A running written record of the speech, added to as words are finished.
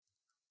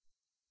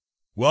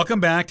Welcome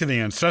back to the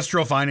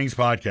Ancestral Findings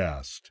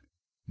Podcast.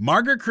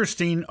 Margaret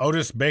Christine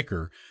Otis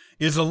Baker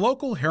is a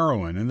local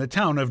heroine in the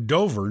town of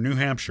Dover, New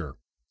Hampshire.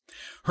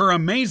 Her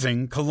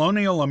amazing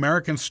colonial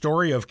American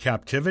story of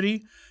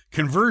captivity,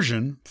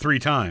 conversion 3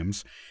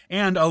 times,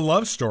 and a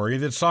love story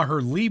that saw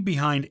her leave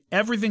behind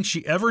everything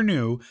she ever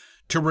knew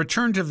to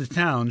return to the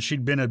town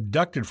she'd been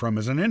abducted from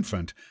as an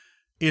infant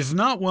is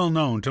not well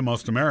known to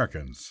most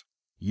Americans.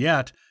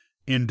 Yet,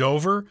 in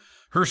Dover,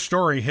 her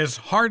story has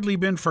hardly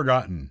been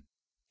forgotten.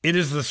 It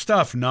is the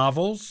stuff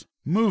novels,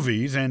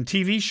 movies, and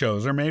TV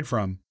shows are made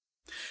from.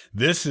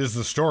 This is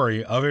the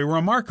story of a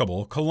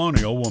remarkable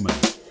colonial woman.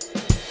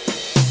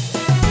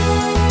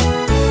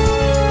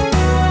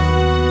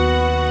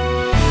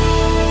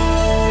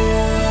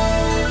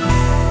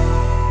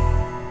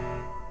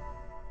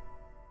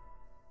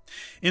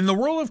 In the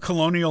world of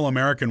colonial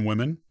American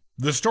women,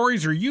 the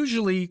stories are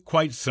usually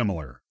quite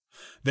similar.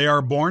 They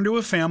are born to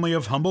a family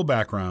of humble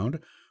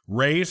background,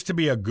 raised to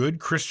be a good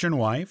Christian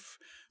wife,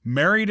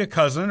 married a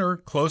cousin or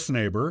close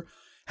neighbor,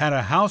 had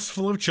a house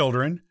full of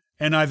children,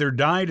 and either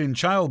died in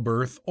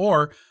childbirth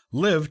or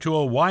lived to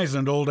a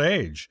wizened old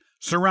age,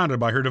 surrounded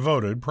by her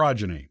devoted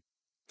progeny.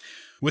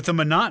 With the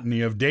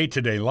monotony of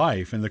day-to-day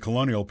life in the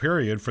colonial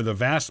period for the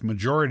vast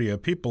majority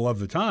of people of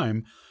the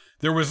time,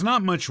 there was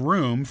not much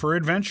room for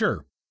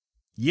adventure.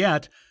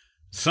 Yet,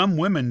 some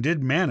women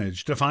did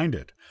manage to find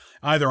it,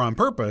 either on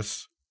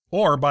purpose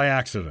or by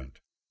accident.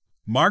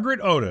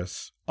 Margaret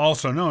Otis,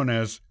 also known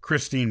as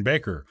Christine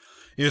Baker,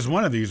 is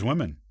one of these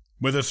women,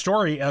 with a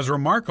story as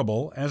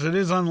remarkable as it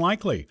is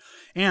unlikely,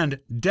 and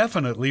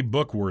definitely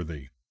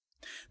book-worthy.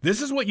 This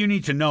is what you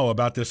need to know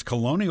about this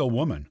colonial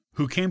woman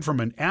who came from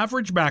an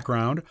average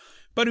background,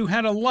 but who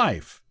had a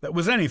life that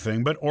was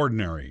anything but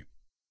ordinary.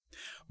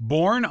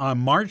 Born on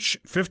March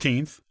 15,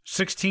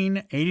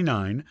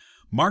 1689,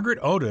 Margaret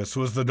Otis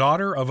was the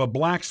daughter of a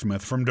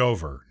blacksmith from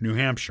Dover, New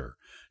Hampshire,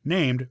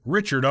 named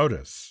Richard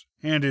Otis,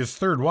 and his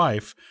third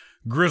wife,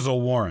 Grizel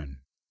Warren.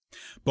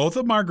 Both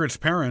of Margaret's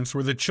parents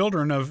were the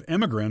children of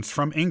immigrants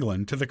from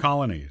England to the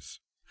colonies.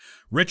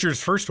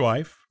 Richard's first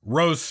wife,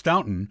 Rose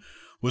Stoughton,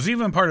 was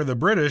even part of the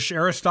British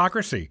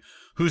aristocracy,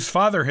 whose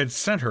father had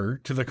sent her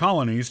to the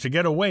colonies to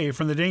get away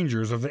from the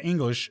dangers of the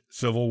English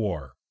Civil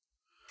War.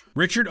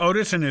 Richard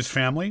Otis and his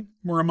family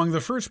were among the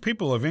first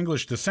people of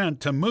English descent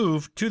to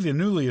move to the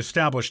newly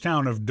established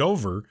town of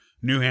Dover,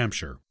 New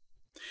Hampshire.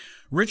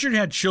 Richard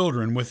had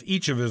children with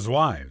each of his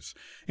wives,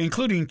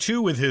 including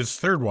 2 with his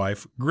third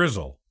wife,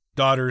 Grizel,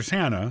 daughters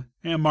Hannah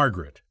and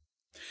Margaret.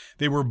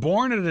 They were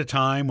born at a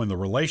time when the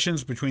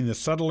relations between the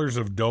settlers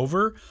of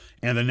Dover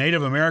and the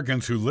Native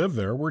Americans who lived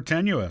there were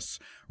tenuous,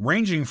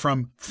 ranging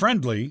from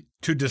friendly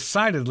to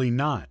decidedly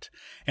not,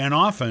 and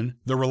often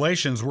the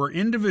relations were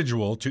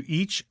individual to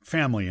each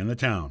family in the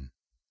town.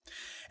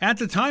 At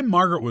the time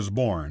Margaret was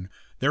born,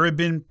 there had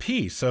been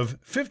peace of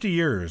 50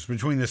 years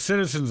between the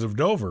citizens of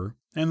Dover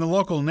and the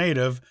local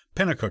native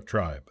Pennacook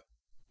tribe.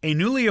 A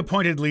newly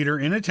appointed leader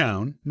in a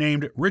town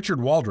named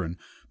Richard Waldron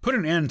put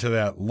an end to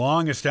that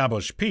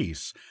long-established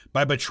peace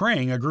by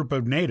betraying a group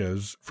of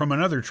natives from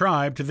another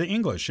tribe to the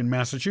English in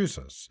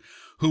Massachusetts,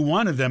 who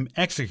wanted them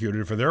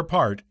executed for their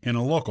part in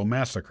a local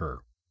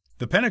massacre.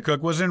 The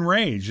Pennacook was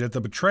enraged at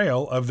the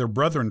betrayal of their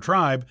brethren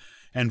tribe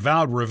and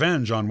vowed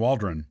revenge on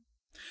Waldron.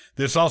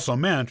 This also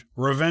meant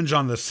revenge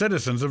on the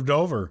citizens of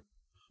Dover.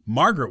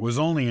 Margaret was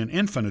only an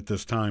infant at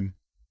this time.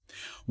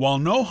 While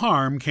no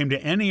harm came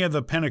to any of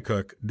the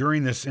Pennacook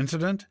during this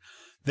incident,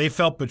 they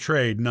felt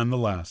betrayed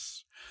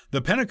nonetheless.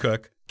 The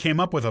Pennacook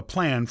came up with a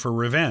plan for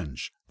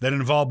revenge that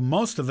involved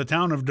most of the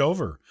town of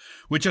Dover,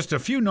 with just a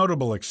few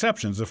notable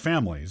exceptions of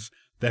families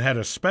that had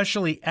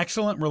especially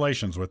excellent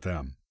relations with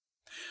them.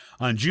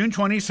 On June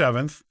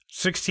 27,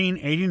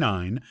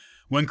 1689,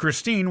 when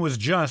Christine was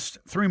just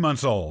 3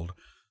 months old,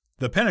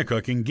 the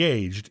Pennacook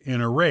engaged in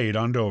a raid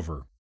on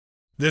Dover.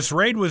 This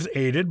raid was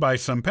aided by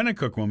some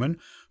Pennacook women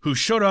who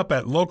showed up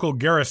at local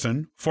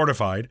garrison,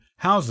 fortified,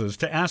 houses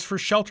to ask for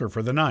shelter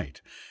for the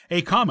night,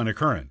 a common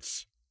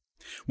occurrence.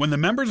 When the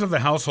members of the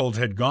households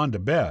had gone to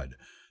bed,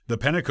 the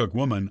Pennacook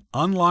woman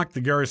unlocked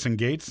the garrison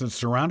gates that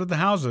surrounded the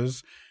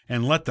houses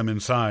and let them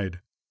inside.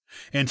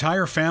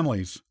 Entire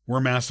families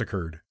were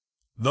massacred.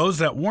 Those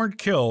that weren't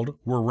killed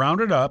were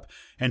rounded up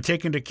and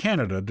taken to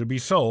Canada to be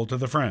sold to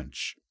the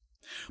French.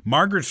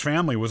 Margaret's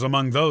family was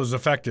among those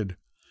affected.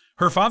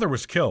 Her father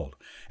was killed,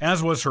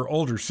 as was her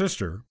older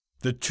sister,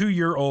 the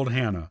 2-year-old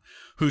Hannah,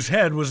 whose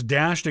head was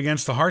dashed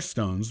against the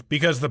hearthstones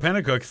because the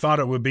Pennacook thought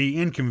it would be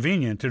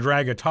inconvenient to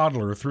drag a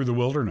toddler through the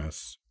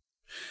wilderness.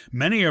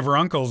 Many of her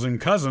uncles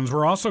and cousins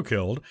were also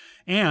killed,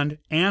 and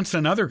aunts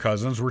and other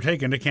cousins were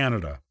taken to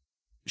Canada.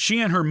 She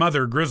and her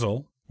mother,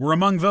 Grizel, were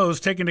among those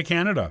taken to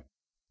Canada.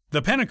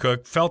 The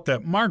Pennacook felt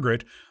that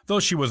Margaret, though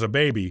she was a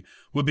baby,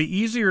 would be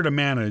easier to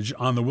manage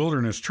on the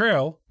wilderness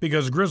trail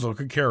because Grizel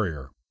could carry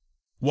her.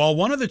 While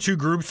one of the 2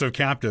 groups of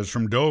captives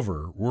from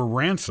Dover were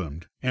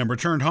ransomed and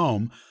returned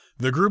home,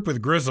 the group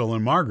with Grizel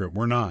and Margaret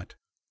were not.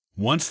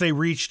 Once they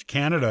reached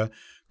Canada,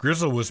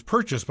 Grizel was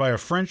purchased by a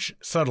French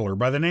settler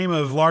by the name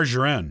of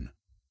Largerin.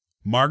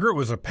 Margaret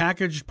was a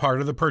packaged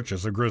part of the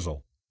purchase of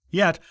Grizel.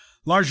 Yet,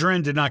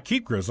 Largerin did not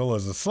keep Grizel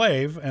as a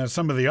slave, as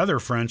some of the other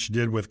French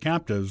did with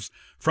captives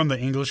from the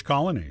English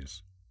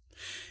colonies.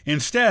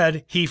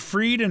 Instead, he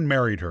freed and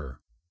married her.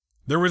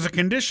 There was a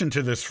condition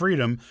to this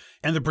freedom,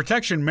 and the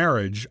protection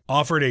marriage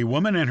offered a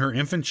woman and her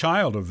infant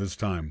child of this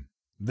time.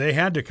 They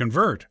had to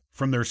convert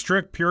from their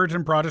strict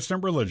Puritan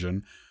Protestant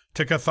religion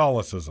to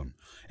Catholicism,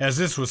 as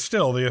this was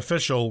still the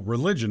official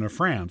religion of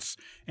France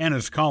and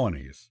its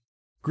colonies.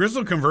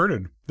 Grizel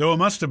converted, though it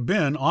must have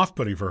been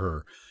off-putting for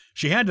her.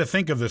 She had to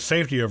think of the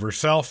safety of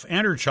herself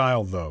and her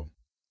child, though.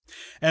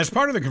 As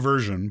part of the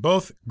conversion,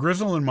 both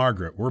Grizel and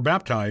Margaret were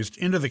baptized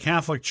into the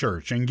Catholic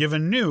Church and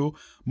given new,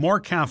 more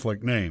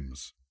Catholic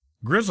names.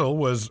 Grizel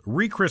was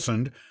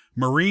rechristened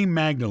Marie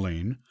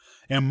Magdalene,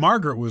 and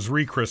Margaret was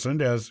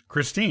rechristened as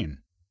Christine.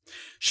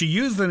 She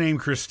used the name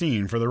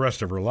Christine for the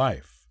rest of her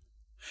life.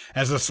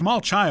 As a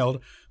small child,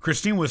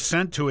 Christine was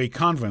sent to a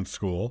convent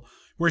school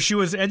where she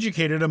was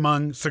educated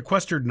among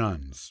sequestered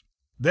nuns.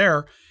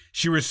 There,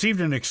 she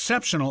received an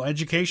exceptional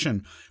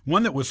education,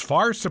 one that was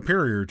far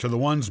superior to the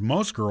ones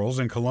most girls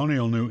in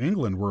colonial New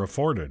England were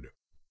afforded.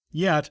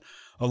 Yet,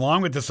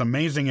 along with this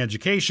amazing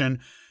education,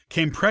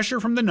 came pressure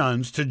from the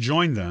nuns to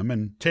join them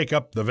and take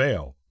up the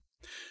veil.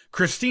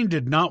 Christine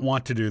did not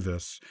want to do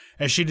this,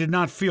 as she did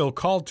not feel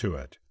called to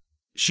it.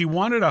 She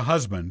wanted a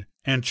husband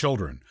and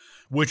children,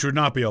 which would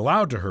not be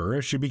allowed to her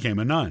if she became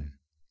a nun.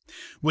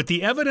 With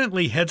the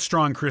evidently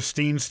headstrong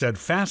Christine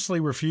steadfastly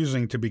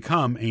refusing to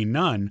become a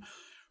nun,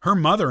 her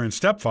mother and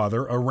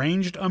stepfather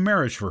arranged a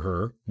marriage for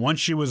her once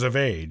she was of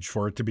age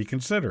for it to be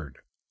considered.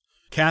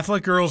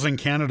 Catholic girls in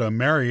Canada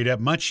married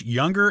at much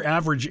younger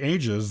average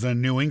ages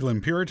than New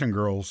England Puritan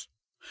girls.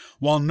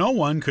 While no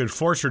one could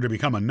force her to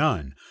become a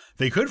nun,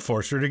 they could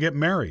force her to get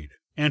married,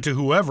 and to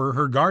whoever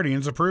her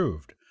guardians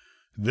approved.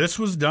 This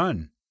was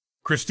done.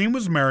 Christine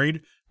was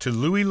married to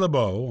Louis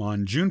Lebeau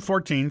on June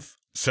 14,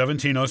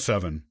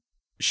 1707.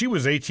 She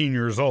was 18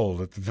 years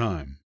old at the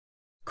time.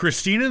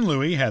 Christine and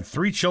Louis had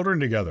 3 children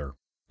together,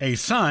 a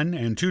son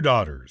and 2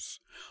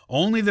 daughters.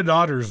 Only the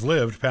daughters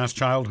lived past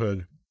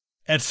childhood.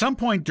 At some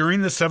point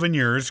during the 7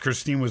 years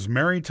Christine was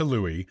married to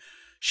Louis,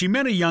 she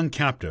met a young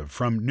captive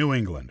from New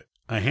England,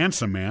 a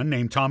handsome man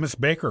named Thomas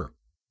Baker.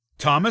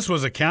 Thomas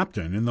was a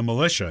captain in the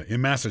militia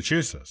in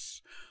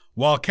Massachusetts.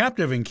 While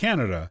captive in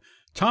Canada,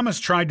 Thomas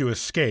tried to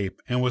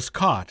escape and was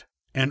caught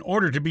and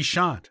ordered to be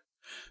shot.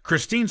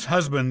 Christine's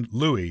husband,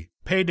 Louis,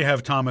 paid to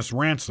have Thomas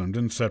ransomed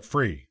and set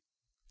free.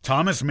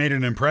 Thomas made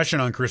an impression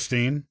on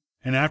Christine,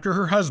 and after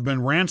her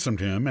husband ransomed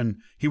him and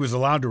he was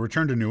allowed to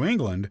return to New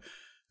England,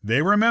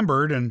 they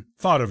remembered and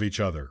thought of each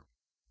other.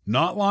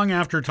 Not long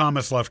after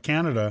Thomas left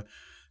Canada,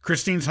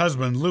 Christine's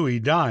husband, Louis,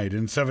 died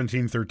in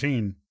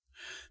 1713.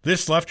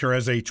 This left her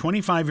as a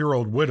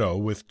 25-year-old widow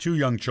with 2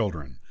 young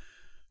children.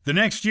 The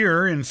next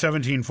year, in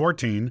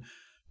 1714,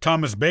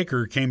 Thomas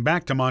Baker came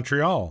back to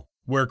Montreal,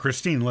 where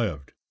Christine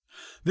lived.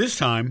 This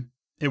time,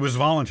 it was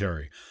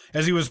voluntary,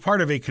 as he was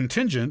part of a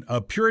contingent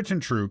of Puritan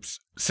troops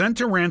sent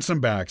to ransom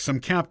back some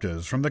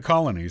captives from the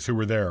colonies who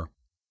were there.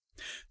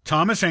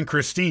 Thomas and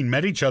Christine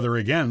met each other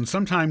again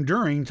sometime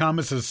during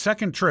Thomas's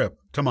second trip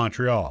to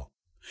Montreal.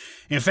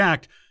 In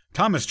fact,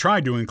 Thomas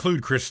tried to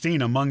include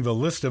Christine among the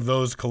list of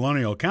those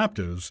colonial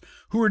captives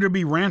who were to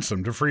be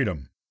ransomed to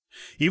freedom.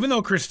 Even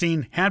though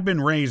Christine had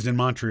been raised in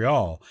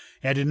Montreal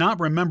and did not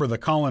remember the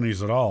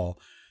colonies at all,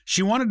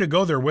 she wanted to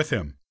go there with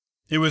him.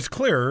 It was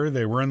clear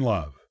they were in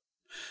love.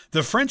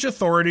 The French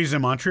authorities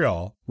in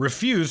Montreal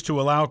refused to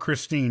allow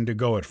Christine to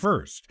go at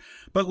first,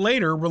 but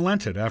later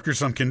relented after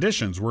some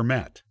conditions were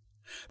met.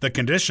 The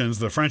conditions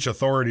the French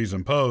authorities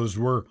imposed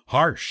were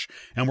harsh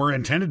and were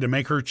intended to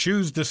make her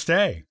choose to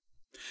stay.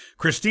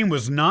 Christine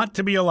was not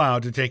to be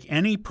allowed to take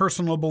any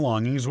personal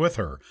belongings with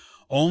her.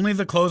 Only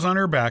the clothes on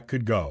her back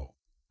could go.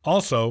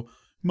 Also,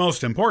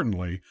 most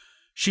importantly,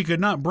 she could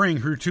not bring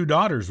her 2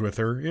 daughters with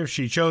her if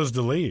she chose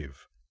to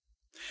leave.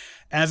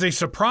 As a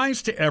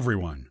surprise to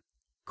everyone,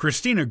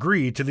 Christine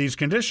agreed to these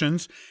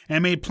conditions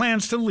and made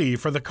plans to leave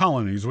for the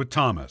colonies with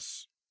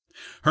Thomas.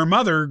 Her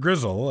mother,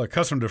 Grizel,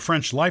 accustomed to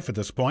French life at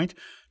this point,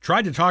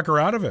 tried to talk her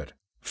out of it,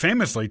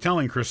 famously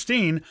telling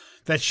Christine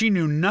that she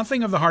knew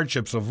nothing of the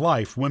hardships of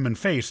life women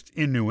faced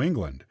in New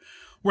England,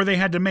 where they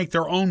had to make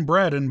their own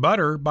bread and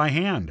butter by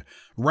hand,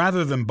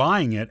 rather than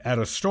buying it at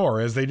a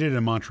store as they did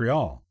in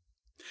Montreal.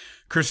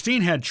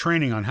 Christine had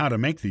training on how to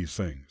make these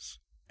things.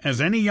 As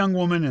any young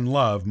woman in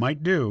love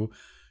might do,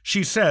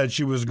 she said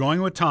she was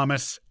going with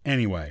Thomas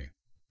anyway.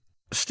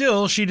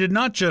 Still, she did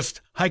not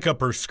just hike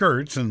up her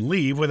skirts and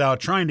leave without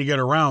trying to get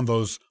around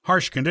those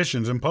harsh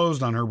conditions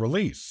imposed on her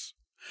release.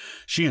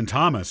 She and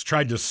Thomas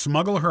tried to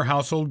smuggle her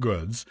household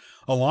goods,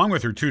 along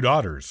with her 2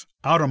 daughters,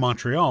 out of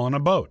Montreal on a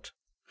boat.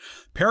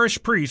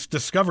 Parish priests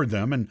discovered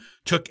them and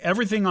took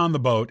everything on the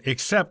boat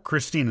except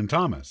Christine and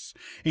Thomas,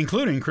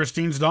 including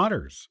Christine's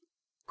daughters.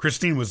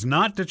 Christine was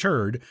not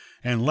deterred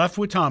and left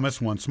with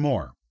Thomas once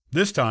more,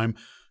 this time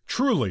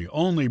truly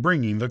only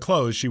bringing the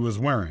clothes she was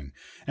wearing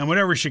and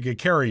whatever she could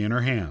carry in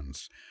her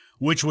hands,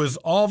 which was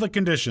all the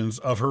conditions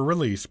of her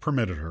release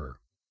permitted her.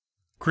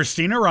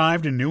 Christine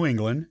arrived in New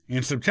England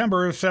in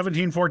September of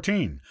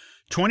 1714,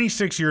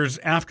 26 years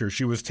after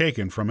she was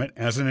taken from it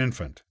as an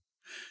infant.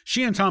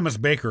 She and Thomas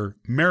Baker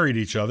married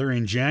each other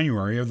in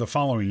January of the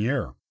following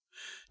year.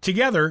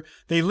 Together,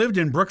 they lived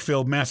in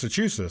Brookfield,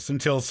 Massachusetts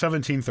until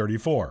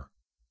 1734.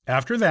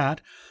 After that,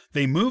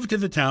 they moved to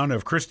the town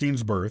of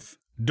Christine's birth,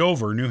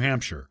 Dover, New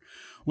Hampshire,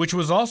 which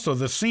was also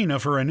the scene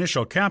of her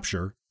initial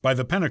capture by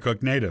the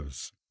Pennacook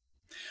natives.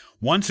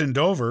 Once in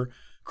Dover,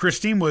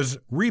 Christine was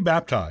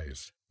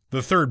rebaptized,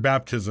 the third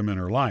baptism in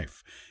her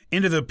life,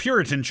 into the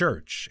Puritan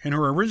Church, and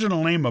her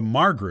original name of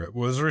Margaret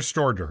was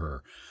restored to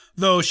her,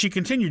 though she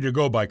continued to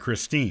go by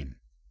Christine.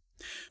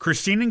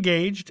 Christine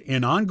engaged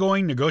in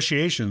ongoing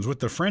negotiations with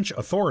the French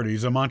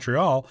authorities in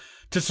Montreal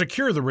to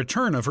secure the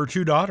return of her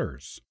two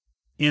daughters.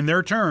 In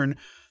their turn,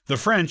 the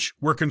French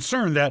were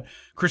concerned that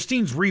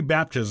Christine's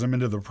rebaptism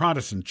into the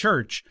Protestant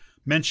Church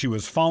meant she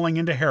was falling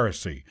into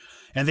heresy,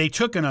 and they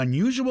took an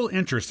unusual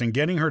interest in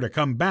getting her to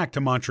come back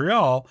to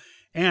Montreal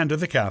and to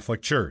the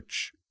Catholic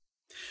Church.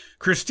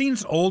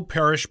 Christine's old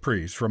parish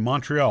priest from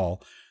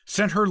Montreal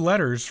sent her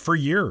letters for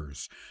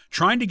years,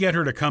 trying to get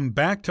her to come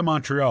back to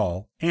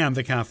Montreal and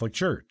the Catholic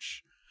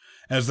Church.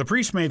 As the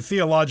priest made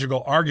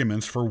theological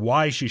arguments for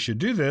why she should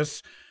do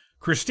this,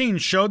 Christine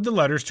showed the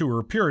letters to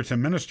her Puritan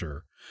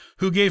minister,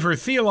 who gave her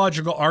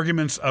theological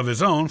arguments of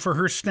his own for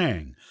her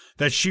staying,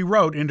 that she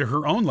wrote into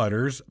her own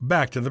letters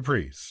back to the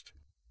priest.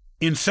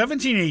 In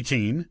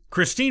 1718,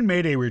 Christine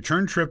made a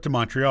return trip to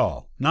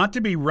Montreal, not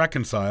to be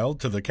reconciled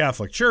to the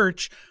Catholic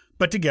Church,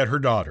 but to get her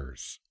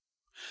daughters.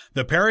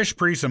 The parish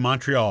priests in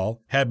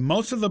Montreal had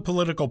most of the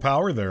political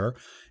power there,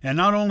 and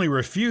not only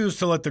refused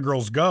to let the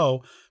girls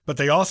go, but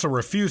they also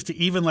refused to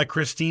even let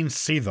Christine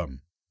see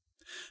them.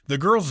 The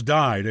girls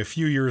died a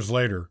few years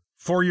later,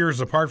 4 years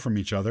apart from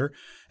each other,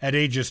 at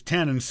ages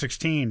 10 and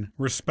 16,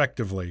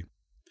 respectively.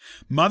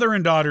 Mother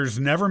and daughters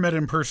never met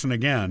in person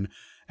again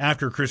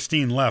after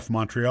Christine left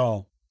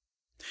Montreal.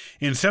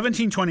 In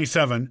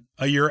 1727,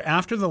 a year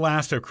after the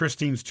last of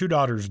Christine's two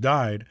daughters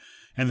died,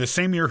 and the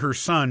same year her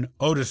son,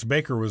 Otis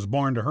Baker, was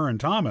born to her and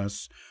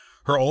Thomas,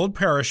 her old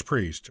parish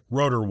priest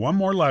wrote her one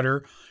more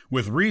letter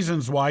with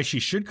reasons why she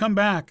should come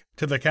back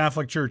to the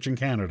Catholic Church in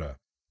Canada.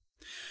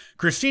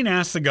 Christine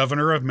asked the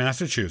governor of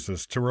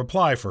Massachusetts to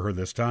reply for her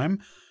this time,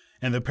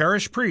 and the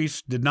parish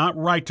priest did not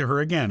write to her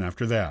again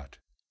after that.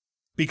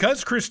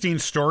 Because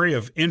Christine's story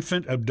of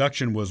infant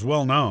abduction was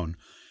well known,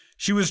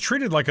 she was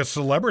treated like a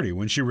celebrity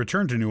when she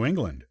returned to New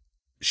England.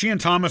 She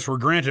and Thomas were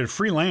granted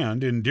free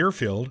land in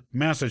Deerfield,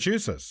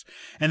 Massachusetts,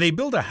 and they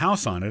built a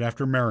house on it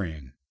after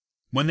marrying.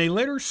 When they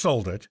later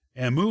sold it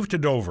and moved to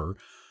Dover,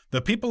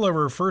 the people of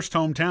her first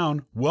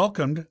hometown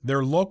welcomed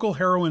their local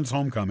heroine's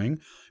homecoming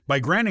by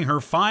granting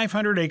her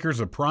 500 acres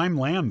of prime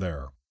land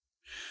there.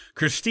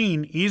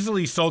 Christine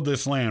easily sold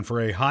this land for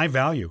a high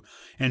value,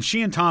 and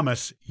she and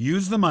Thomas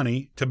used the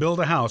money to build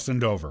a house in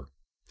Dover.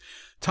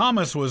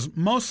 Thomas was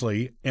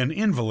mostly an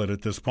invalid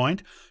at this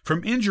point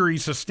from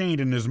injuries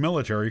sustained in his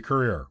military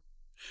career.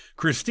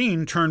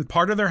 Christine turned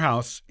part of their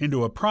house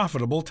into a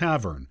profitable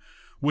tavern,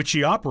 which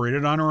she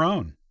operated on her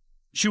own.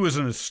 She was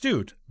an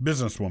astute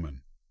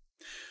businesswoman.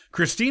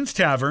 Christine's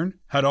tavern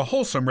had a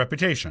wholesome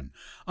reputation,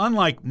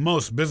 unlike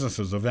most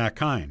businesses of that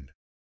kind.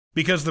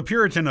 Because the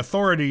Puritan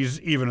authorities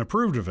even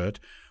approved of it,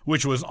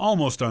 which was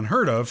almost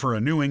unheard of for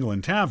a New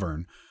England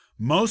tavern,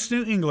 most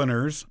New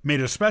Englanders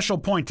made a special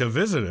point to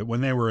visit it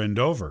when they were in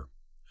Dover.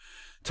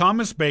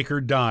 Thomas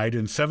Baker died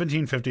in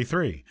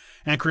 1753,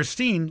 and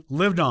Christine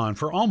lived on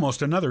for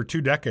almost another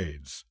 2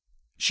 decades.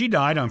 She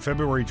died on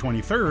February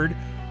 23,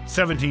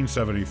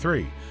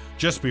 1773,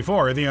 just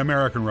before the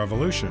American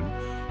Revolution,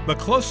 but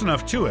close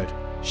enough to it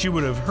she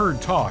would have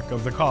heard talk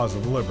of the cause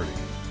of liberty.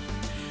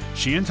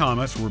 She and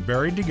Thomas were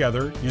buried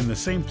together in the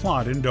same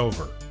plot in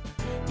Dover.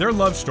 Their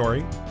love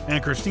story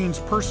and Christine's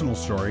personal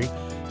story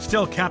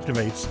still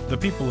captivates the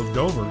people of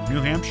Dover,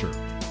 New Hampshire,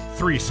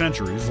 3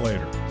 centuries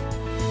later.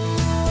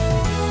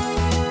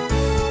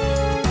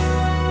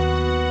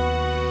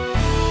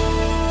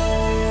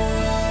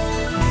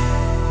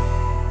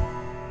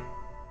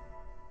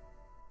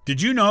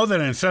 Did you know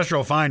that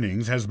Ancestral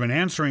Findings has been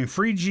answering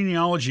free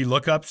genealogy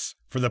lookups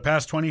for the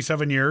past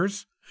 27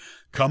 years?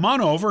 Come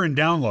on over and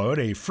download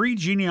a free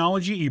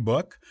genealogy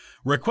ebook,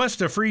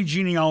 request a free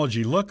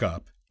genealogy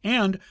lookup,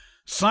 and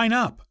sign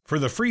up for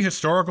the free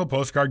historical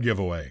postcard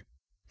giveaway.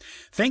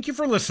 Thank you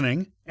for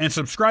listening and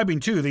subscribing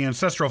to the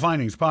Ancestral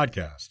Findings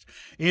podcast.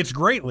 It's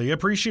greatly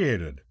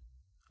appreciated.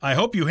 I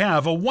hope you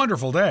have a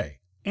wonderful day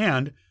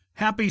and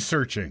happy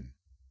searching.